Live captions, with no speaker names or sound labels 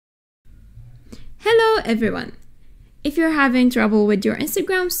everyone! If you're having trouble with your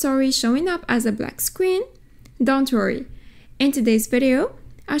Instagram story showing up as a black screen, don't worry. In today's video,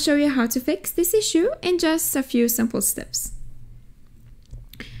 I'll show you how to fix this issue in just a few simple steps.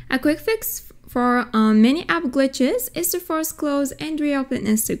 A quick fix for many app glitches is to first close and reopen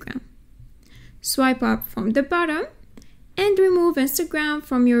Instagram. Swipe up from the bottom and remove Instagram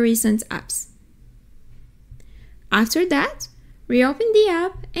from your recent apps. After that, reopen the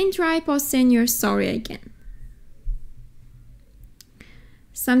app and try posting your story again.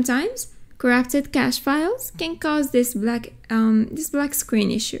 Sometimes, corrupted cache files can cause this black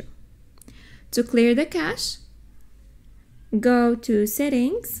screen issue. To clear the cache, go to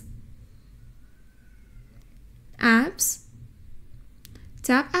Settings, Apps,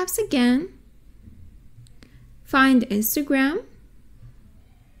 tap Apps again, find Instagram,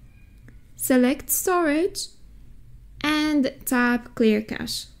 select Storage, and tap Clear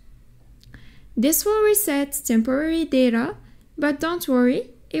Cache. This will reset temporary data, but don't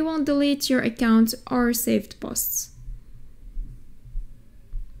worry, it won't delete your account or saved posts.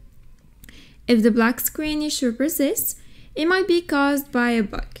 If the black screen issue persists, it might be caused by a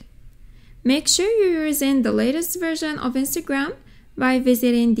bug. Make sure you're using the latest version of Instagram by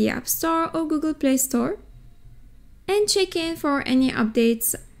visiting the App Store or Google Play Store and checking for any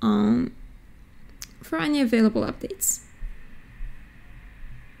updates for any available updates.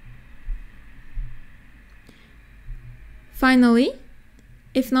 Finally,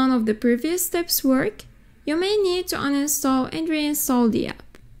 if none of the previous steps work, you may need to uninstall and reinstall the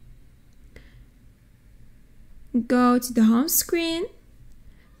app. Go to the home screen,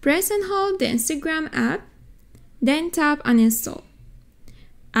 press and hold the Instagram app, then tap Uninstall.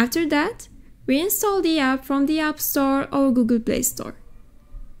 After that, reinstall the app from the App Store or Google Play Store.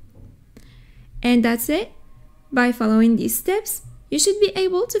 And that's it. By following these steps, you should be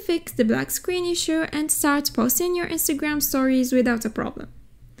able to fix the black screen issue and start posting your Instagram stories without a problem.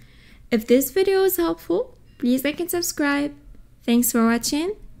 If this video is helpful, please like and subscribe. Thanks for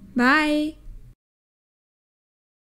watching. Bye!